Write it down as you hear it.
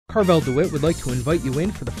Carvel DeWitt would like to invite you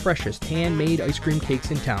in for the freshest handmade ice cream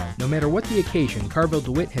cakes in town. No matter what the occasion, Carvel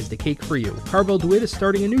DeWitt has the cake for you. Carvel DeWitt is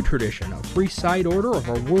starting a new tradition, a free side order of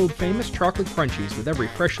our world-famous chocolate crunchies with every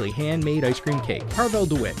freshly handmade ice cream cake. Carvel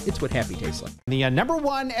DeWitt, it's what happy tastes like. The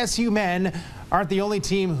 #1 SU men aren't the only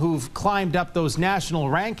team who've climbed up those national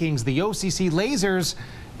rankings. The OCC Lazers,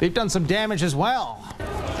 they've done some damage as well.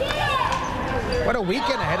 What a weekend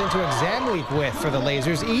to head into exam week with for the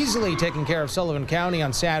Lazers, easily taking care of Sullivan County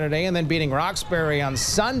on Saturday and then beating Roxbury on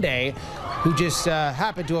Sunday, who just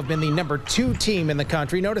happened to have been the #2 team in the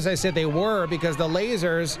country. Notice I said they were because the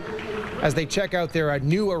Lazers, as they check out their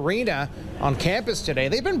new arena on campus today,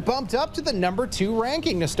 they've been bumped up to the #2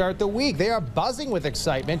 ranking to start the week. They are buzzing with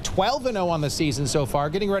excitement, 12-0 on the season so far,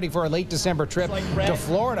 getting ready for a late December trip to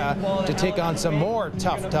Florida to take on some more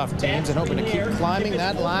tough teams and hoping to keep climbing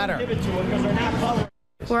that ladder.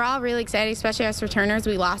 We're all really excited, especially us returners.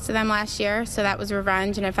 We lost to them last year, so that was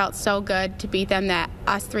revenge, and it felt so good to beat them that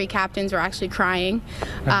us 3 captains were actually crying.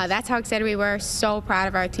 That's how excited we were. So proud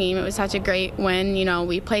of our team. It was such a great win. You know,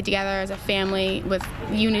 we played together as a family. With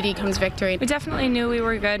unity comes victory. We definitely knew we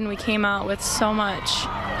were good, and we came out with so much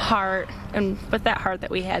heart. And with that heart that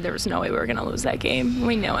we had, there was no way we were going to lose that game.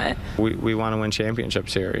 We knew it. We want to win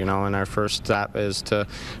championships here, you know, and our first step is to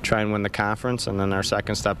try and win the conference, and then our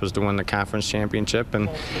second step is to win the conference championship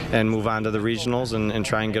and move on to the regionals and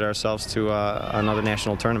try and get ourselves to another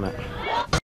national tournament.